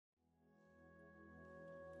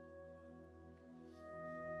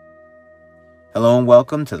Hello and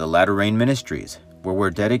welcome to the Latter Rain Ministries, where we're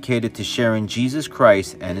dedicated to sharing Jesus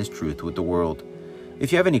Christ and His truth with the world.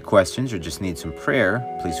 If you have any questions or just need some prayer,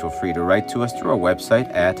 please feel free to write to us through our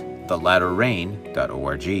website at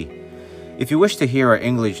thelatterrain.org. If you wish to hear our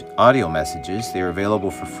English audio messages, they are available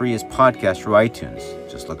for free as podcasts through iTunes.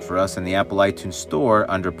 Just look for us in the Apple iTunes Store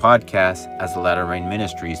under Podcasts as the Latter Rain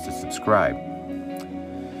Ministries to subscribe.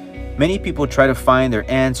 Many people try to find their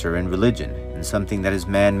answer in religion, in something that is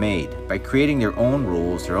man-made, by creating their own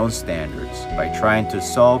rules, their own standards, by trying to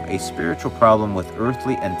solve a spiritual problem with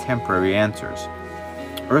earthly and temporary answers.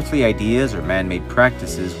 Earthly ideas or man-made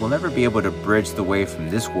practices will never be able to bridge the way from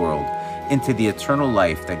this world into the eternal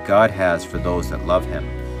life that God has for those that love Him.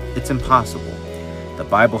 It's impossible. The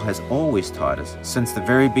Bible has always taught us, since the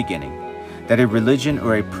very beginning, that a religion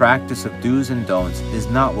or a practice of do's and don'ts is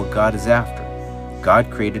not what God is after.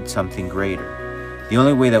 God created something greater. The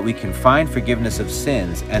only way that we can find forgiveness of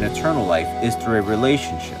sins and eternal life is through a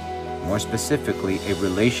relationship, more specifically a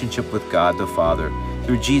relationship with God the Father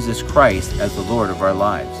through Jesus Christ as the Lord of our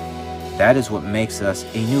lives. That is what makes us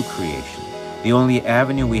a new creation, the only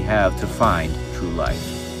avenue we have to find true life.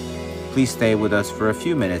 Please stay with us for a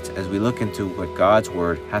few minutes as we look into what God's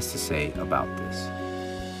Word has to say about this.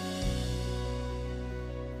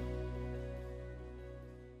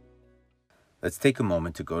 Let's take a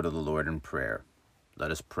moment to go to the Lord in prayer.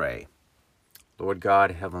 Let us pray. Lord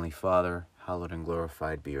God, Heavenly Father, hallowed and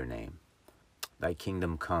glorified be your name. Thy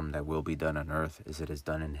kingdom come, thy will be done on earth as it is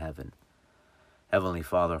done in heaven. Heavenly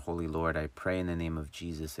Father, Holy Lord, I pray in the name of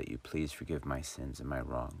Jesus that you please forgive my sins and my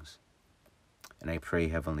wrongs. And I pray,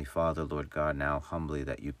 Heavenly Father, Lord God, now humbly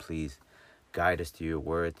that you please guide us to your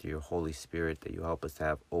word, through your Holy Spirit, that you help us to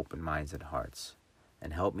have open minds and hearts.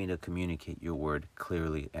 And help me to communicate your word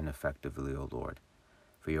clearly and effectively, O Lord,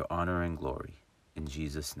 for your honor and glory. In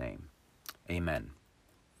Jesus' name, amen.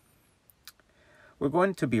 We're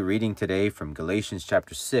going to be reading today from Galatians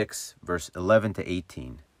chapter 6, verse 11 to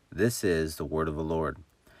 18. This is the word of the Lord.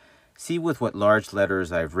 See with what large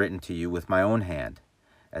letters I have written to you with my own hand.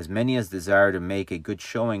 As many as desire to make a good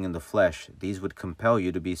showing in the flesh, these would compel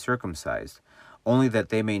you to be circumcised, only that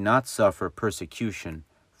they may not suffer persecution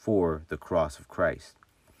for the cross of Christ.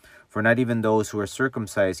 For not even those who are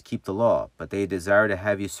circumcised keep the law, but they desire to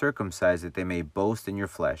have you circumcised that they may boast in your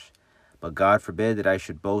flesh. But God forbid that I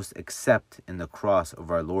should boast except in the cross of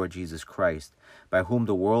our Lord Jesus Christ, by whom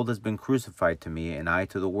the world has been crucified to me, and I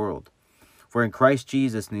to the world. For in Christ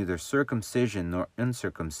Jesus neither circumcision nor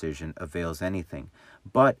uncircumcision avails anything,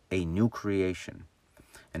 but a new creation.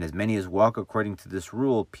 And as many as walk according to this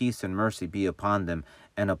rule, peace and mercy be upon them,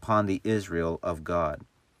 and upon the Israel of God.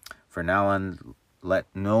 For now on let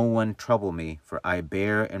no one trouble me, for I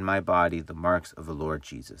bear in my body the marks of the Lord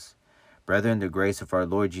Jesus. Brethren, the grace of our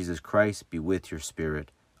Lord Jesus Christ be with your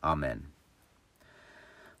spirit. Amen.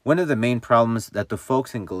 One of the main problems that the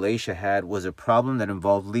folks in Galatia had was a problem that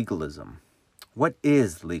involved legalism. What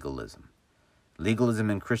is legalism?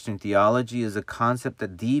 Legalism in Christian theology is a concept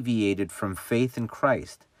that deviated from faith in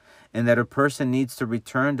Christ, and that a person needs to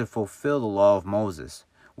return to fulfill the law of Moses,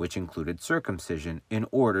 which included circumcision, in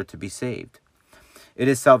order to be saved. It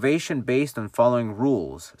is salvation based on following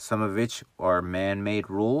rules, some of which are man-made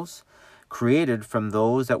rules, created from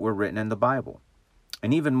those that were written in the Bible.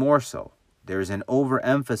 And even more so, there is an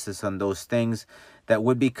overemphasis on those things that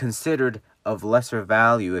would be considered of lesser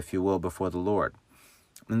value, if you will, before the Lord.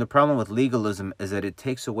 And the problem with legalism is that it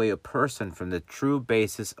takes away a person from the true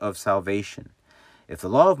basis of salvation. If the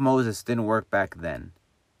law of Moses didn't work back then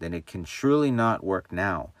it can surely not work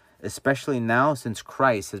now, especially now since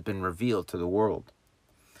Christ has been revealed to the world.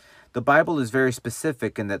 The Bible is very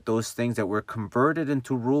specific in that those things that were converted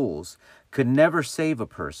into rules could never save a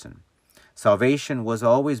person. Salvation was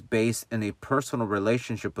always based in a personal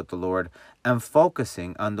relationship with the Lord and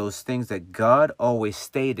focusing on those things that God always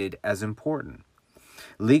stated as important.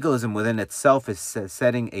 Legalism within itself is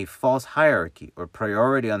setting a false hierarchy or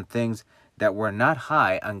priority on things that were not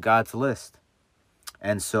high on God's list.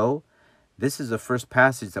 And so, this is the first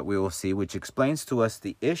passage that we will see, which explains to us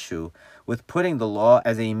the issue with putting the law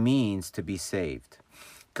as a means to be saved.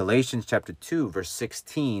 Galatians chapter 2, verse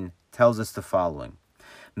 16 tells us the following.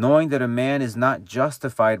 Knowing that a man is not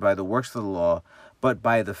justified by the works of the law, but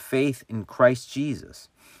by the faith in Christ Jesus.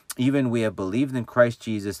 Even we have believed in Christ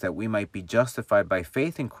Jesus that we might be justified by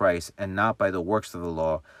faith in Christ and not by the works of the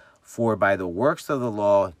law. For by the works of the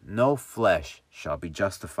law no flesh shall be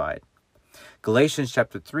justified. Galatians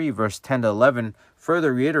chapter 3, verse 10 to 11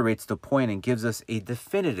 further reiterates the point and gives us a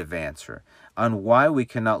definitive answer on why we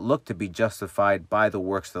cannot look to be justified by the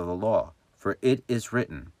works of the law. For it is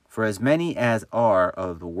written, For as many as are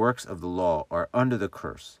of the works of the law are under the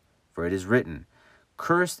curse. For it is written,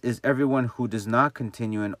 Cursed is everyone who does not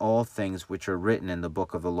continue in all things which are written in the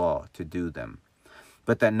book of the law to do them.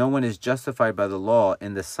 But that no one is justified by the law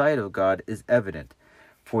in the sight of God is evident,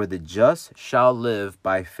 for the just shall live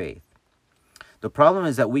by faith. The problem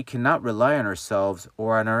is that we cannot rely on ourselves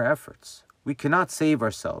or on our efforts. We cannot save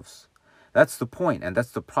ourselves. That's the point, and that's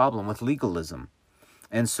the problem with legalism.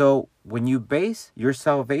 And so when you base your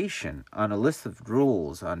salvation on a list of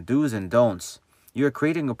rules, on do's and don'ts, you're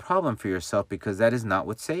creating a problem for yourself, because that is not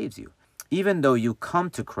what saves you. Even though you come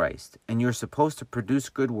to Christ and you're supposed to produce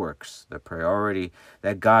good works, the priority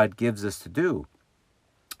that God gives us to do,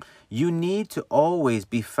 you need to always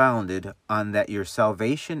be founded on that your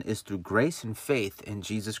salvation is through grace and faith in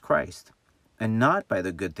Jesus Christ, and not by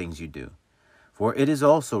the good things you do. For it is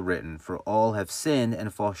also written, for all have sinned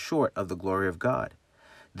and fall short of the glory of God.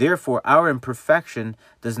 Therefore, our imperfection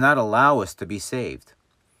does not allow us to be saved.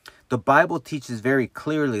 The Bible teaches very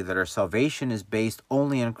clearly that our salvation is based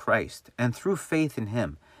only on Christ and through faith in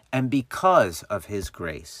him, and because of his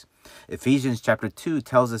grace. Ephesians chapter 2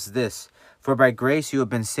 tells us this, for by grace you have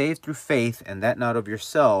been saved through faith, and that not of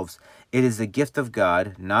yourselves. It is the gift of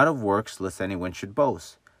God, not of works, lest anyone should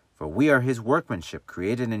boast. For we are his workmanship,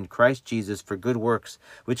 created in Christ Jesus for good works,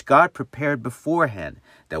 which God prepared beforehand,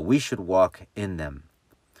 that we should walk in them.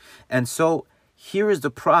 And so, here is the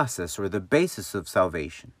process or the basis of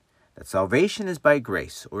salvation. That salvation is by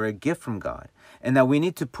grace, or a gift from God, and that we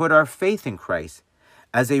need to put our faith in Christ.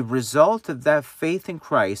 As a result of that faith in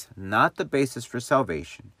Christ, not the basis for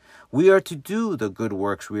salvation, we are to do the good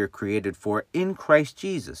works we are created for in Christ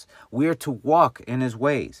Jesus. We are to walk in his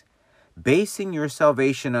ways. Basing your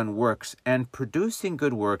salvation on works and producing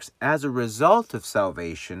good works as a result of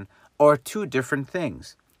salvation are two different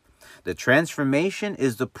things. The transformation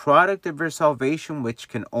is the product of your salvation, which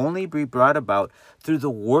can only be brought about through the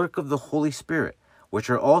work of the Holy Spirit, which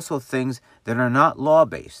are also things that are not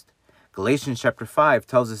law-based. Galatians chapter 5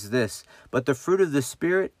 tells us this, but the fruit of the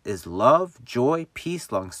Spirit is love, joy,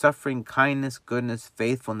 peace, long-suffering, kindness, goodness,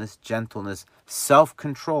 faithfulness, gentleness,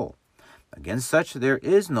 self-control. Against such there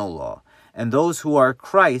is no law, and those who are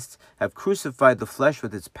Christ's have crucified the flesh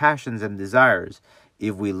with its passions and desires.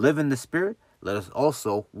 If we live in the Spirit, let us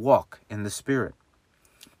also walk in the Spirit.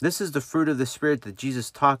 This is the fruit of the Spirit that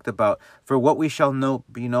Jesus talked about for what we shall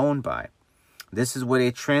be known by. This is what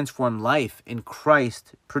a transformed life in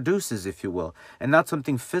Christ produces, if you will, and not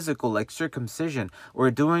something physical like circumcision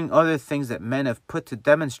or doing other things that men have put to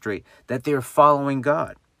demonstrate that they are following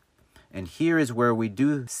God. And here is where we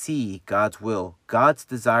do see God's will, God's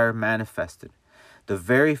desire manifested. The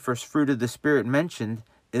very first fruit of the Spirit mentioned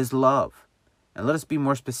is love. And let us be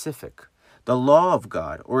more specific. The law of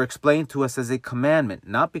God, or explained to us as a commandment,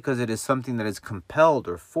 not because it is something that is compelled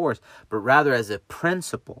or forced, but rather as a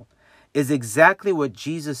principle, is exactly what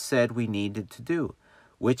Jesus said we needed to do,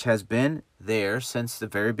 which has been there since the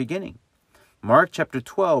very beginning. Mark chapter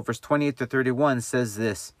 12, verse 28 to 31 says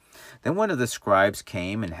this, Then one of the scribes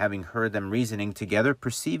came, and having heard them reasoning together,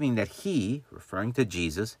 perceiving that he, referring to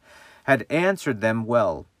Jesus, had answered them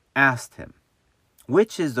well, asked him,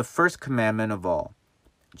 Which is the first commandment of all?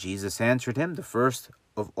 Jesus answered him, The first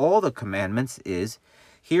of all the commandments is,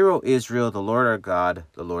 Hear, O Israel, the Lord our God,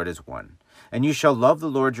 the Lord is one. And you shall love the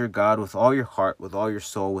Lord your God with all your heart, with all your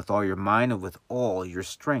soul, with all your mind, and with all your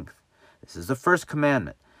strength. This is the first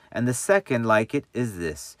commandment. And the second, like it, is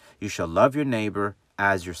this, You shall love your neighbor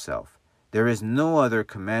as yourself. There is no other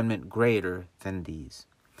commandment greater than these.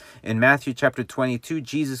 In Matthew chapter 22,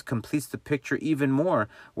 Jesus completes the picture even more,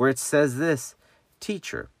 where it says this,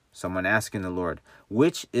 Teacher, someone asking the Lord,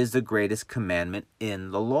 which is the greatest commandment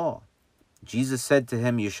in the law? Jesus said to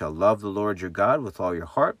him, You shall love the Lord your God with all your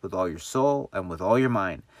heart, with all your soul, and with all your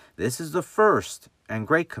mind. This is the first and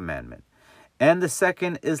great commandment. And the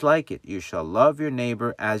second is like it. You shall love your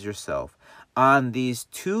neighbor as yourself. On these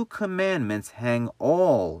two commandments hang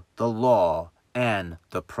all the law and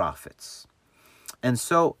the prophets. And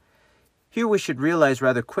so, here we should realize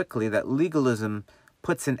rather quickly that legalism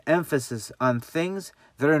puts an emphasis on things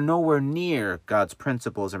that are nowhere near God's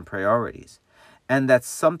principles and priorities, and that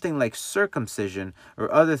something like circumcision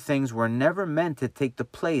or other things were never meant to take the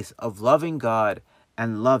place of loving God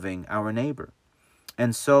and loving our neighbor.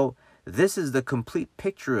 And so, this is the complete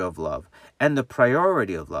picture of love and the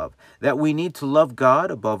priority of love, that we need to love God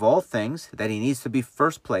above all things, that he needs to be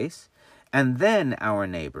first place, and then our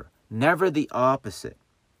neighbor, never the opposite.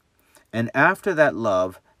 And after that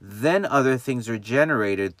love, then other things are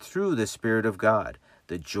generated through the Spirit of God.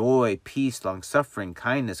 The joy, peace, long-suffering,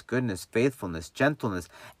 kindness, goodness, faithfulness, gentleness,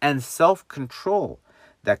 and self-control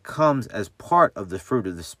that comes as part of the fruit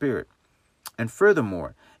of the Spirit. And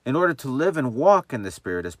furthermore, in order to live and walk in the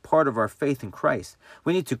Spirit as part of our faith in Christ,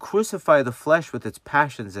 we need to crucify the flesh with its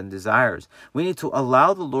passions and desires. We need to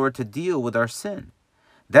allow the Lord to deal with our sin.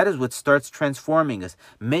 That is what starts transforming us,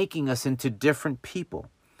 making us into different people.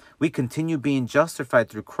 We continue being justified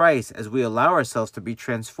through Christ as we allow ourselves to be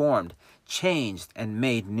transformed, changed, and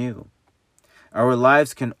made new. Our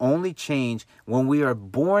lives can only change when we are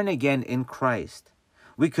born again in Christ.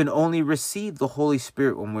 We can only receive the Holy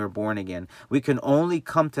Spirit when we're born again. We can only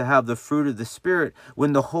come to have the fruit of the Spirit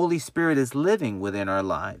when the Holy Spirit is living within our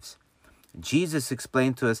lives. Jesus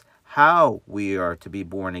explained to us how we are to be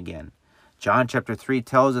born again. John chapter 3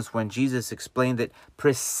 tells us when Jesus explained it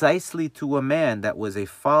precisely to a man that was a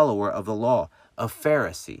follower of the law, a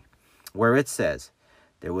Pharisee, where it says,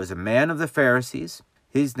 "There was a man of the Pharisees,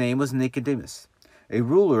 his name was Nicodemus, a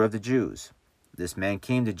ruler of the Jews. This man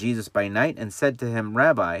came to Jesus by night and said to him,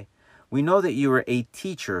 'Rabbi, we know that you are a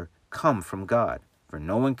teacher come from God, for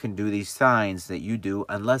no one can do these signs that you do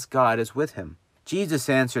unless God is with him.' Jesus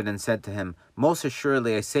answered and said to him, 'Most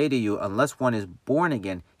assuredly I say to you, unless one is born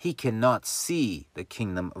again, he cannot see the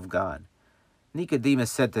kingdom of God.' Nicodemus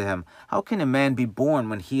said to him, 'How can a man be born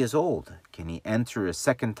when he is old? Can he enter a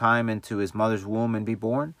second time into his mother's womb and be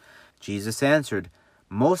born?' Jesus answered,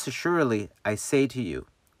 'Most assuredly I say to you,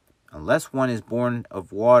 unless one is born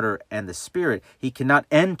of water and the Spirit, he cannot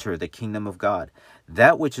enter the kingdom of God.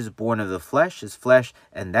 That which is born of the flesh is flesh,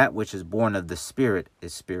 and that which is born of the Spirit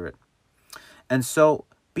is spirit.'" And so,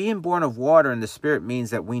 being born of water and the Spirit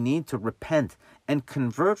means that we need to repent and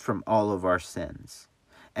convert from all of our sins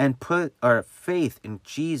and put our faith in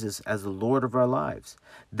Jesus as the Lord of our lives.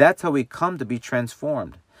 That's how we come to be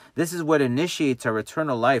transformed. This is what initiates our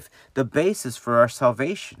eternal life, the basis for our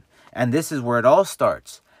salvation. And this is where it all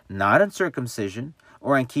starts, not in circumcision,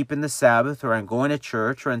 or on keeping the Sabbath, or on going to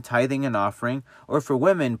church, or on tithing and offering, or for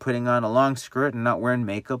women putting on a long skirt and not wearing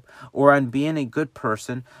makeup, or on being a good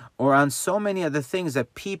person, or on so many other things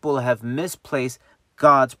that people have misplaced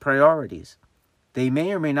God's priorities. They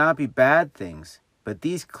may or may not be bad things, but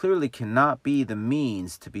these clearly cannot be the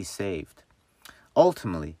means to be saved.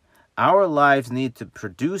 Ultimately, our lives need to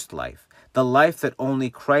produce life, the life that only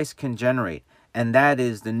Christ can generate, and that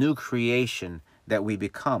is the new creation that we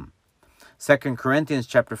become. 2 Corinthians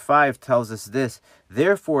chapter 5 tells us this,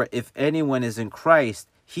 "Therefore, if anyone is in Christ,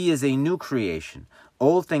 he is a new creation.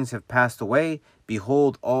 Old things have passed away.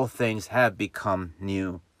 Behold, all things have become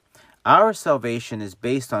new." Our salvation is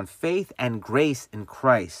based on faith and grace in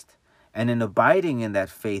Christ, and in abiding in that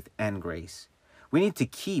faith and grace. We need to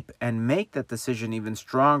keep and make that decision even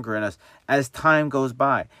stronger in us as time goes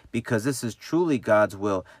by, because this is truly God's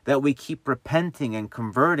will, that we keep repenting and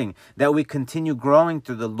converting, that we continue growing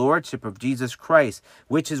through the Lordship of Jesus Christ,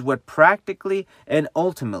 which is what practically and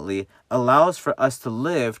ultimately allows for us to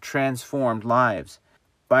live transformed lives.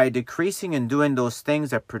 By decreasing and doing those things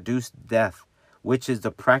that produce death, which is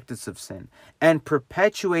the practice of sin, and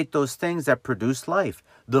perpetuate those things that produce life,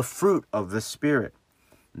 the fruit of the Spirit.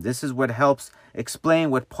 This is what helps explain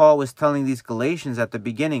what Paul was telling these Galatians at the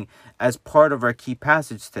beginning as part of our key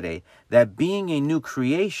passage today, that being a new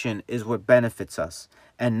creation is what benefits us,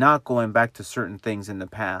 and not going back to certain things in the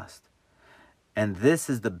past. And this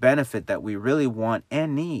is the benefit that we really want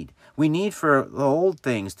and need. We need for the old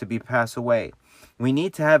things to be passed away. We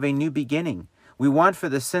need to have a new beginning. We want for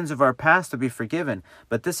the sins of our past to be forgiven,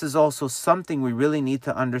 but this is also something we really need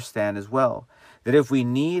to understand as well. That if we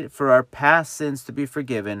need for our past sins to be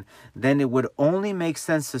forgiven, then it would only make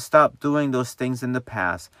sense to stop doing those things in the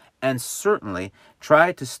past, and certainly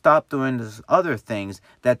try to stop doing those other things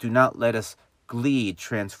that do not let us lead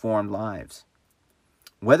transformed lives.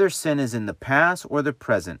 Whether sin is in the past or the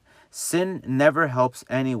present, sin never helps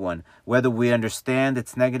anyone, whether we understand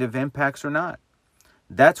its negative impacts or not.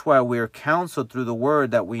 That's why we are counseled through the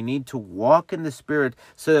word that we need to walk in the Spirit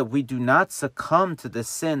so that we do not succumb to the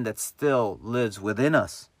sin that still lives within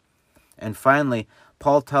us. And finally,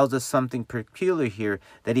 Paul tells us something peculiar here,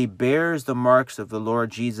 that he bears the marks of the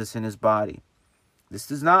Lord Jesus in his body. This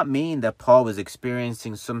does not mean that Paul was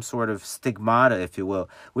experiencing some sort of stigmata, if you will,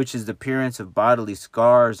 which is the appearance of bodily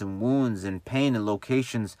scars and wounds and pain in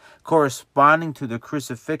locations corresponding to the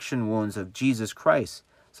crucifixion wounds of Jesus Christ,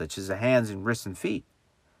 such as the hands and wrists and feet.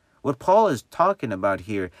 What Paul is talking about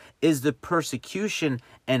here is the persecution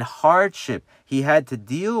and hardship he had to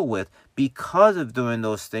deal with because of doing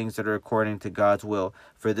those things that are according to God's will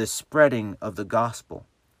for the spreading of the gospel.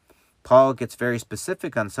 Paul gets very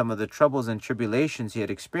specific on some of the troubles and tribulations he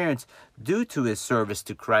had experienced due to his service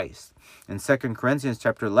to Christ. In 2 Corinthians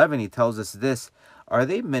chapter 11, he tells us this, "Are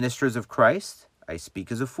they ministers of Christ? I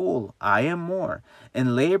speak as a fool. I am more.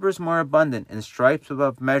 In labors more abundant, in stripes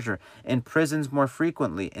above measure, in prisons more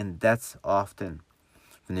frequently, in deaths often.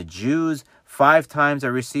 From the Jews, 5 times I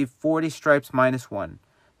received 40 stripes minus 1.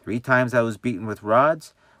 3 times I was beaten with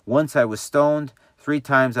rods. Once I was stoned. 3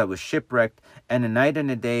 times I was shipwrecked. And a night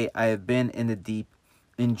and a day I have been in the deep,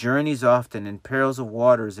 in journeys often, in perils of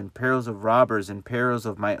waters, in perils of robbers, in perils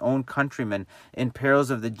of my own countrymen, in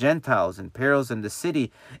perils of the Gentiles, in perils in the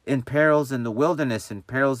city, in perils in the wilderness, in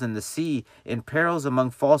perils in the sea, in perils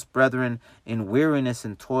among false brethren, in weariness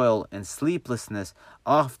and toil, in sleeplessness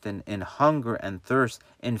often, in hunger and thirst,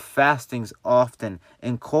 in fastings often,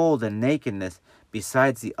 in cold and nakedness,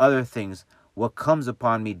 besides the other things, what comes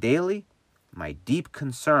upon me daily? My deep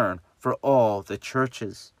concern for all the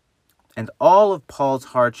churches. And all of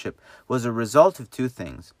Paul's hardship was a result of 2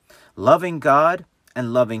 things: loving God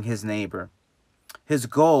and loving his neighbor. His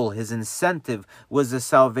goal, his incentive, was the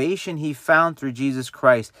salvation he found through Jesus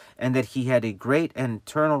Christ, and that he had a great and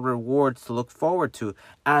eternal reward to look forward to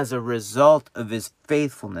as a result of his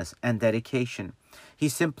faithfulness and dedication. He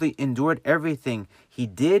simply endured everything he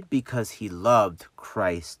did because he loved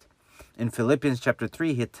Christ. In Philippians chapter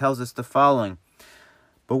 3, he tells us the following: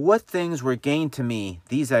 "But what things were gained to me,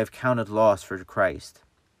 these I have counted loss for Christ.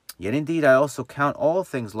 Yet indeed I also count all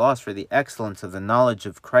things lost for the excellence of the knowledge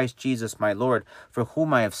of Christ Jesus my Lord, for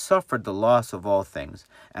whom I have suffered the loss of all things,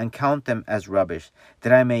 and count them as rubbish,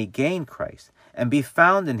 that I may gain Christ, and be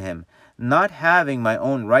found in him, not having my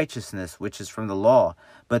own righteousness which is from the law,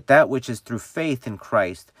 but that which is through faith in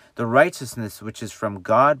Christ, the righteousness which is from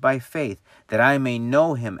God by faith, that I may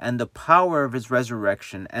know him and the power of his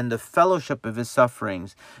resurrection and the fellowship of his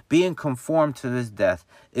sufferings, being conformed to his death,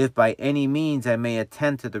 if by any means I may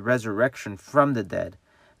attend to the resurrection from the dead.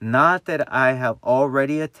 Not that I have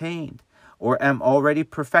already attained, or am already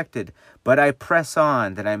perfected, but I press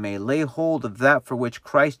on, that I may lay hold of that for which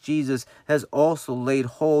Christ Jesus has also laid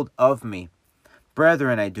hold of me.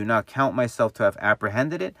 Brethren, I do not count myself to have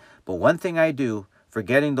apprehended it, but one thing I do,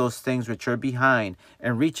 forgetting those things which are behind,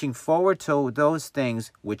 and reaching forward to those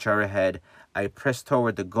things which are ahead, I press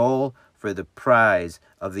toward the goal for the prize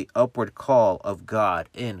of the upward call of God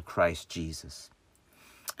in Christ Jesus."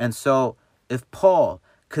 And so, if Paul,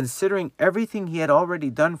 considering everything he had already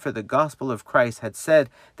done for the gospel of Christ, had said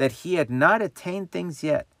that he had not attained things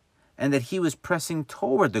yet, and that he was pressing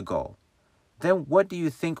toward the goal, then what do you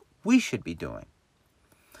think we should be doing?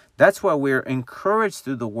 That's why we're encouraged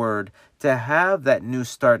through the word to have that new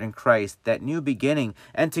start in Christ, that new beginning,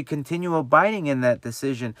 and to continue abiding in that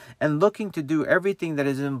decision and looking to do everything that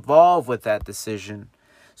is involved with that decision,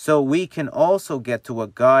 so we can also get to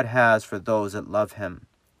what God has for those that love him.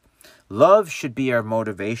 Love should be our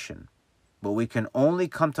motivation, but we can only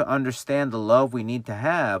come to understand the love we need to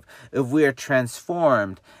have if we are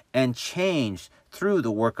transformed and changed through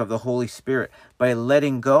the work of the Holy Spirit by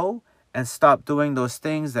letting go and stop doing those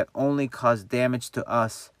things that only cause damage to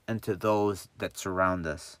us and to those that surround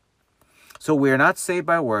us. So we are not saved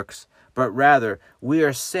by works, but rather we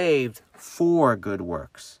are saved for good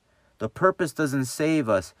works. The purpose doesn't save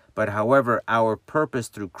us, but however, our purpose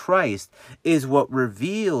through Christ is what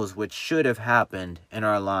reveals what should have happened in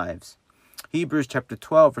our lives. Hebrews chapter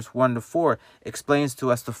 12, verse 1-4 explains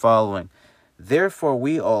to us the following: "Therefore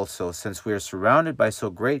we also, since we are surrounded by so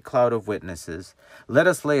great a cloud of witnesses, let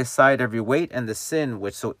us lay aside every weight and the sin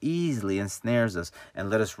which so easily ensnares us, and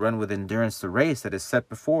let us run with endurance the race that is set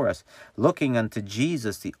before us, looking unto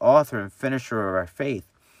Jesus, the author and finisher of our faith,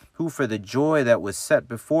 who for the joy that was set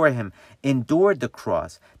before him endured the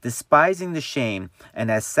cross, despising the shame,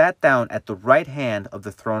 and has sat down at the right hand of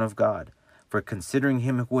the throne of God. For considering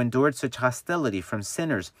him who endured such hostility from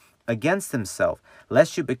sinners against himself,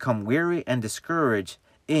 lest you become weary and discouraged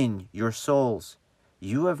in your souls.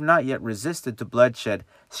 You have not yet resisted to bloodshed,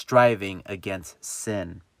 striving against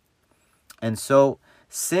sin." And so,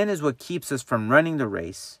 sin is what keeps us from running the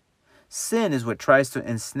race. Sin is what tries to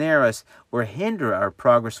ensnare us or hinder our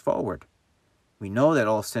progress forward. We know that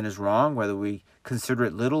all sin is wrong, whether we consider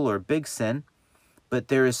it little or big sin, but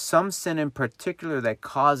there is some sin in particular that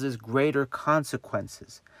causes greater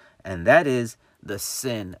consequences, and that is the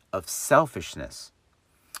sin of selfishness.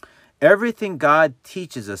 Everything God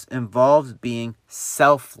teaches us involves being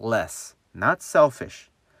selfless, not selfish.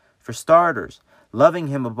 For starters, loving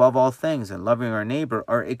him above all things and loving our neighbor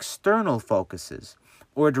are external focuses,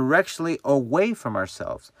 or directionally away from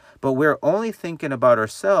ourselves. But we're only thinking about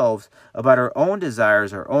ourselves, about our own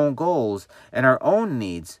desires, our own goals, and our own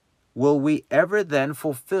needs. Will we ever then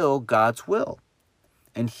fulfill God's will?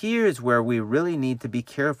 And here's where we really need to be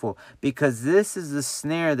careful, because this is the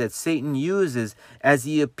snare that Satan uses as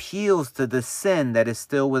he appeals to the sin that is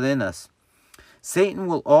still within us. Satan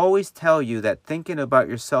will always tell you that thinking about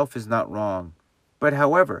yourself is not wrong. But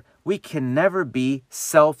however, we can never be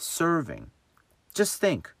self-serving. Just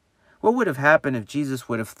think, what would have happened if Jesus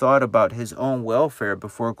would have thought about his own welfare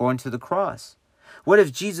before going to the cross? What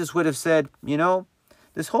if Jesus would have said,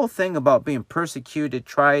 this whole thing about being persecuted,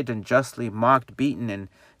 tried unjustly, mocked, beaten, and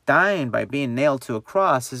dying by being nailed to a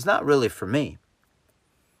cross is not really for me.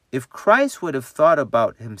 If Christ would have thought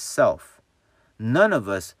about himself, none of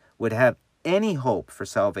us would have any hope for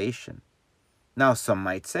salvation. Now, some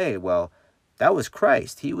might say, well, that was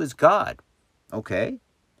Christ. He was God. Okay.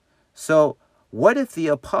 So, what if the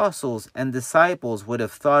apostles and disciples would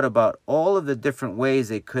have thought about all of the different ways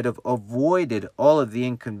they could have avoided all of the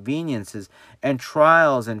inconveniences and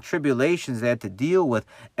trials and tribulations they had to deal with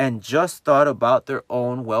and just thought about their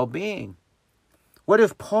own well-being? What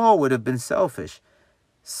if Paul would have been selfish?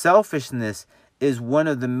 Selfishness is one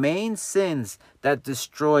of the main sins that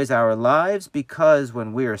destroys our lives, because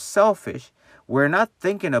when we are selfish, we're not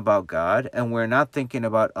thinking about God and we're not thinking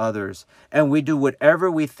about others, and we do whatever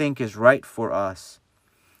we think is right for us.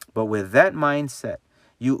 But with that mindset,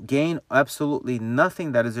 you gain absolutely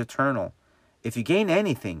nothing that is eternal. If you gain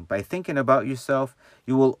anything by thinking about yourself,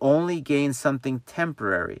 you will only gain something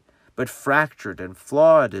temporary, but fractured and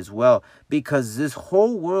flawed as well, because this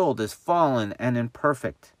whole world is fallen and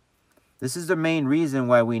imperfect. This is the main reason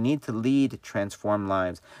why we need to lead transformed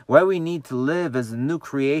lives, why we need to live as the new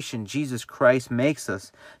creation Jesus Christ makes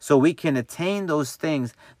us, so we can attain those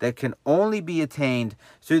things that can only be attained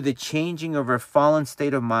through the changing of our fallen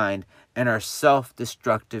state of mind and our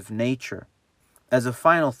self-destructive nature. As a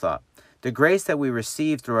final thought, the grace that we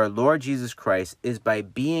receive through our Lord Jesus Christ is by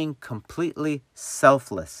being completely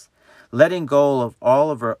selfless, letting go of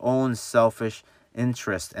all of our own selfish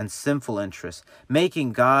interest and sinful interests,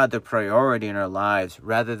 making God the priority in our lives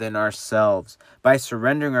rather than ourselves, by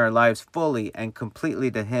surrendering our lives fully and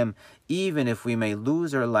completely to Him, even if we may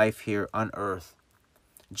lose our life here on earth.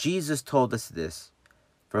 Jesus told us this: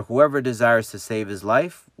 for whoever desires to save his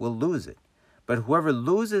life will lose it, but whoever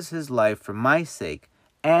loses his life for my sake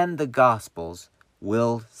and the gospel's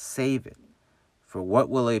will save it. For what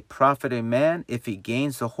will it profit a man if he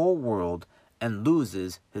gains the whole world and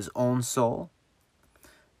loses his own soul?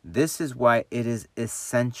 This is why it is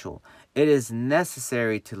essential. It is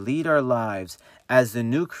necessary to lead our lives as the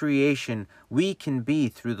new creation we can be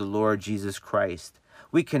through the Lord Jesus Christ.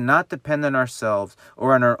 We cannot depend on ourselves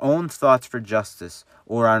or on our own thoughts for justice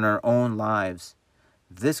or on our own lives.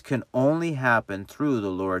 This can only happen through the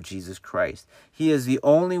Lord Jesus Christ. He is the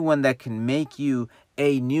only one that can make you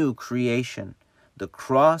a new creation. The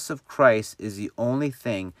cross of Christ is the only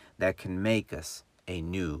thing that can make us a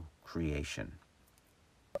new creation.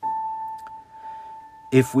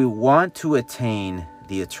 If we want to attain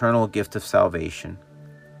the eternal gift of salvation,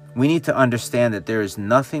 we need to understand that there is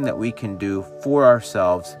nothing that we can do for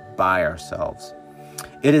ourselves by ourselves.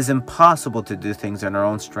 It is impossible to do things in our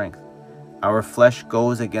own strength. Our flesh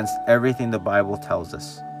goes against everything the Bible tells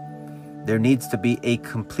us. There needs to be a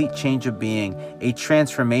complete change of being, a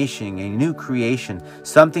transformation, a new creation,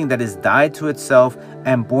 something that is died to itself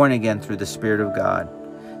and born again through the Spirit of God.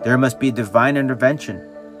 There must be divine intervention.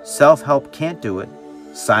 Self-help can't do it.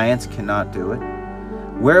 Science cannot do it.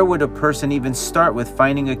 Where would a person even start with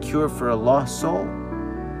finding a cure for a lost soul?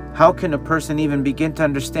 How can a person even begin to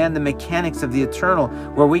understand the mechanics of the eternal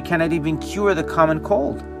where we cannot even cure the common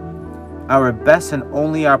cold? Our best and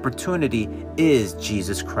only opportunity is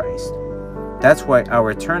Jesus Christ. That's why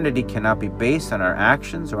our eternity cannot be based on our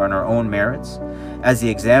actions or on our own merits. As the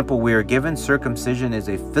example we are given, circumcision is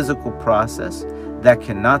a physical process that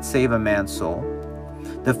cannot save a man's soul.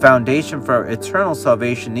 The foundation for our eternal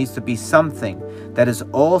salvation needs to be something that is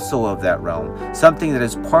also of that realm, something that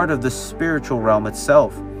is part of the spiritual realm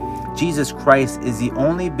itself. Jesus Christ is the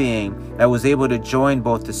only being that was able to join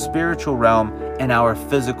both the spiritual realm and our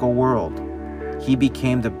physical world. He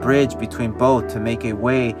became the bridge between both to make a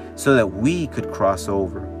way so that we could cross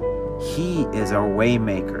over. He is our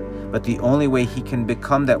waymaker, but the only way He can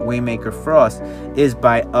become that waymaker for us is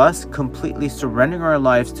by us completely surrendering our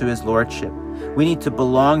lives to His Lordship. We need to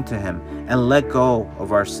belong to Him and let go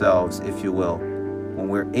of ourselves, if you will. When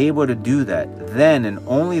we're able to do that, then and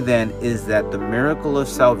only then is that the miracle of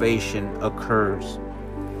salvation occurs.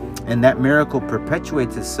 And that miracle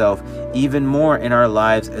perpetuates itself even more in our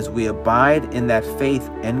lives as we abide in that faith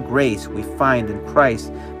and grace we find in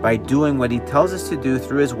Christ by doing what He tells us to do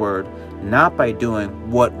through His Word, not by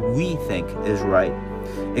doing what we think is right.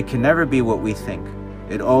 It can never be what we think.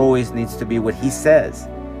 It always needs to be what He says.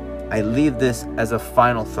 I leave this as a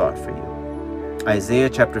final thought for you. Isaiah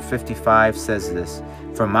chapter 55 says this: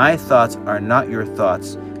 "For my thoughts are not your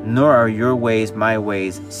thoughts, nor are your ways my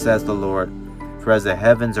ways, says the Lord. For as the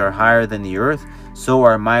heavens are higher than the earth, so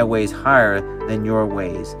are my ways higher than your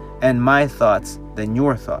ways, and my thoughts than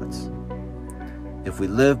your thoughts. If we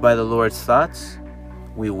live by the Lord's thoughts,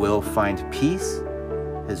 we will find peace,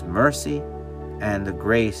 His mercy, and the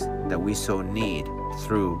grace that we so need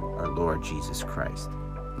through our Lord Jesus Christ.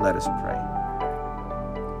 Let us pray.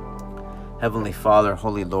 Heavenly Father,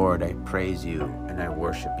 Holy Lord, I praise you and I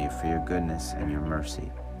worship you for your goodness and your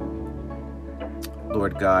mercy.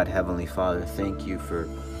 Lord God, Heavenly Father, thank you for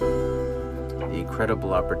the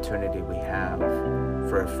incredible opportunity we have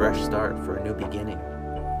for a fresh start, for a new beginning,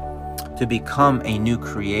 to become a new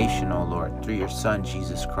creation, O Lord, through your Son,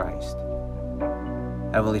 Jesus Christ.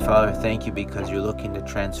 Heavenly Father, thank you because you're looking to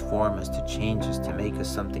transform us, to change us, to make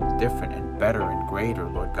us something different and better and greater,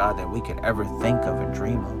 Lord God, than we could ever think of and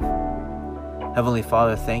dream of. Heavenly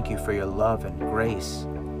Father, thank you for your love and grace,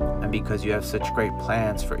 and because you have such great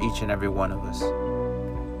plans for each and every one of us.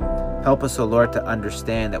 Help us, O Lord, to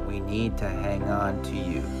understand that we need to hang on to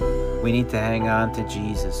you. We need to hang on to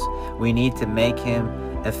Jesus. We need to make him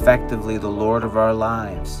effectively the Lord of our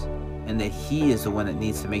lives, and that he is the one that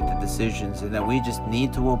needs to make the decisions, and that we just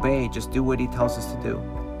need to obey, just do what he tells us to do.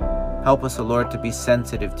 Help us, O Lord, to be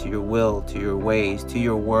sensitive to your will, to your ways, to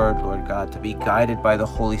your word, Lord God, to be guided by the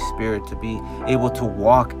Holy Spirit, to be able to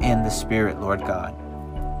walk in the Spirit, Lord God.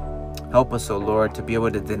 Help us, O Lord, to be able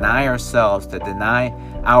to deny ourselves, to deny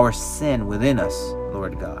our sin within us,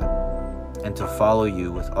 Lord God, and to follow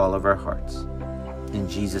you with all of our hearts. In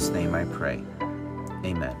Jesus' name I pray.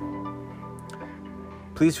 Amen.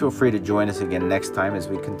 Please feel free to join us again next time as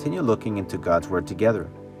we continue looking into God's Word together.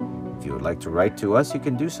 If you would like to write to us, you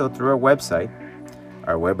can do so through our website.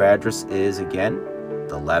 Our web address is, again,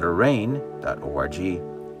 thelatterrain.org.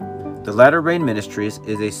 The Latter Rain Ministries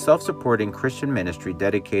is a self-supporting Christian ministry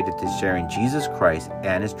dedicated to sharing Jesus Christ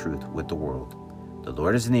and his truth with the world. The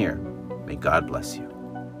Lord is near. May God bless you.